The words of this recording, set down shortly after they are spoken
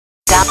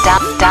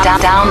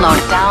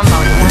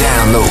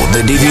Download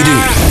the DVD.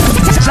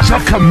 A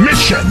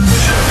commission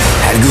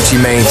At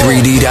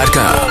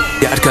GucciMane3D.com.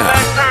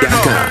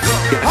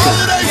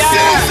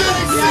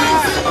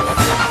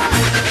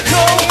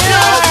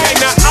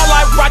 Now I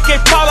like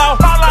rocket polo,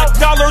 the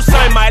dollar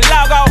sign my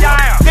logo.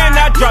 Then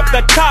I drop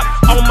the top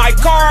on my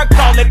car,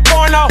 call it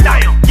porno.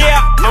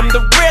 Yeah, I'm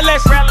the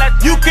realest.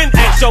 You can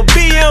ask your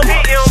BM.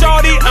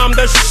 Shorty, I'm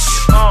the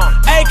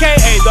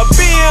AKA the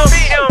BM.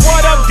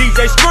 What up,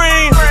 DJ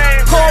Scream?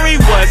 Corey,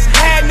 what's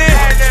happening?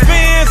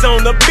 Spins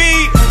on the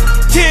beat.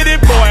 Titty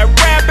boy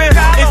rapping.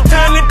 It's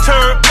time to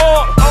turn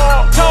up.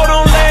 Told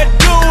him let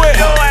do it.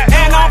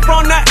 And I'm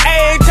from the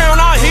A-town.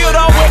 I'll heal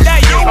up with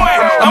that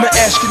U.S. I'm an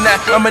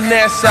astronaut, I'm a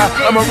NASA,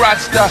 I'm a rock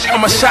star,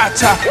 I'm a shot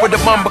top with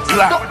a bumper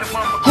clock.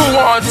 Who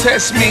wanna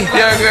test me?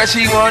 Yeah, girl,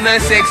 she wanna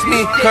sex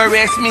me,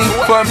 caress me.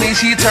 For me,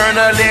 she turn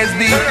a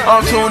lesbian.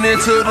 I'm tuned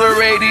into the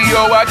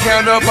radio, I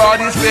count up all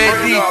these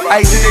 50.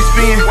 I did they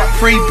spin,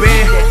 free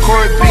band,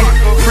 Corey B,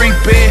 free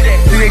band,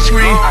 did they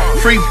scream,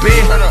 free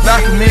band,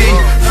 knock me,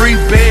 free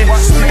band,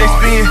 did they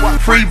spin,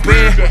 free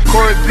band,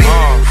 Corey B,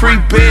 free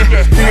band,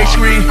 did they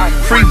scream,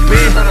 free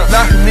band,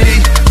 knock me,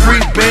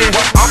 free band.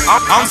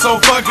 I'm so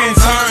fucking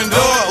turned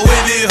up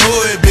with this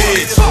hood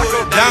bitch.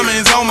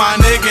 Diamonds on my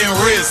neck and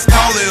wrist,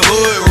 call it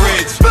hood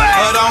rich.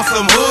 But on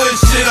some hood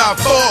shit, I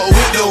fought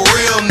with the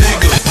real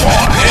niggas.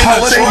 In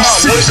the truck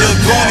with the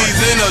goonies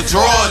and the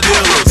drug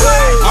dealers.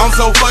 I'm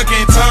so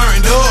fucking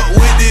turned up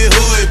with this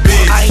hood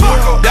bitch.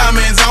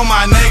 Diamonds on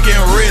my neck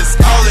and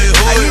wrist, call it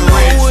hood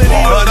rich.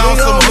 But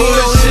on some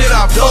hood shit,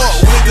 I fought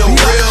with the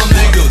real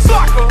niggas.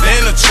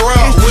 In the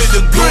truck with the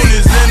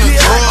goonies and the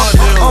drug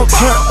dealers. I'm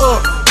turned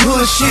up,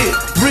 hood shit,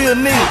 real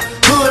nigga.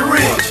 Hood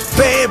rich,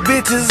 bad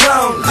bitches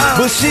on,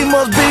 but she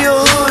must be a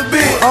hood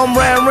bitch. I'm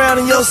riding around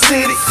in your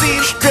city,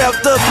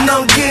 strapped up and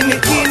I'm getting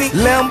it.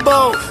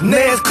 Lambo,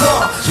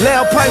 NASCAR,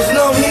 loud pipes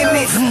and I'm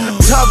hitting it.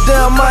 Top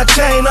down my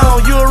chain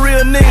on, you a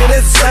real nigga,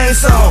 that's the same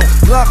song.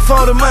 Glock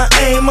 40, my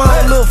aim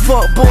on, little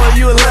fuck boy,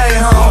 you a lay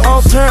home.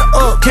 I'm turned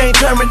up, can't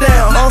turn me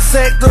down. I'm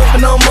sacked up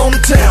and I'm on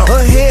the town.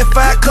 Her head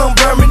fire come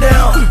burn me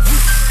down,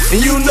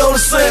 and you know the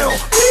sound.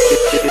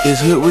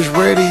 It's Hood Rich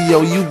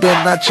Radio, you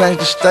better not change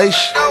the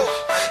station.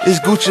 It's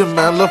Gucci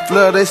man, Lil'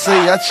 Fleur, they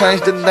say I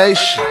changed the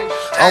nation.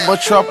 I'm a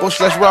trapper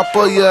 /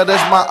 rapper, yeah,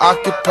 that's my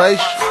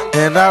occupation.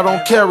 And I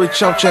don't carry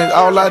chump change,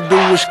 all I do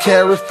is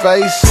carry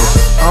faces.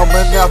 I'm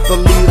an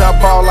athlete, I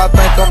ball, I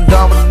think I'm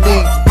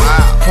Dominique.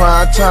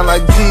 Prime time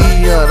like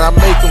Dion, I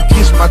make them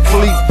kiss my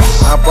cleat.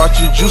 I brought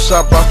you juice,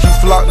 I brought you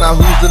flock, now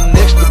who's the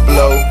next to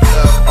blow?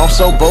 I'm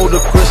so bold,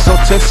 Chris, so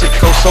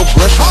Texaco, so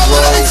Gresham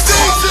Road.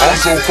 I'm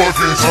so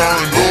fucking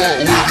turned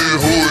up with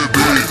this hood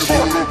bitch.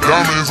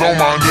 Diamonds on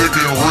my neck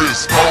and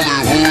wrist, call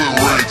it hood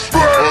rich.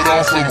 But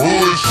on some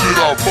hood shit,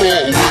 I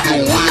fought with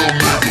the real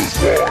niggas.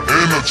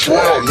 In the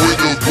trap with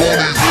the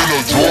goonies and the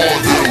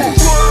drug dealers.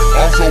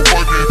 I'm so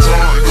fucking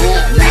turned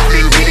up with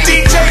this hood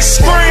DJ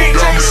Scream.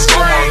 Diamonds on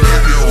my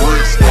neck and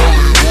wrist, call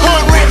it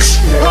hood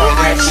rich. But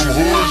on some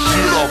hood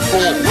shit, I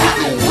fought with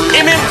the real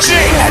MMG.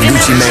 At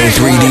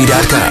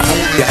GucciMane3D.com.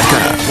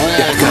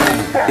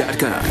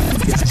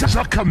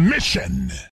 a commission.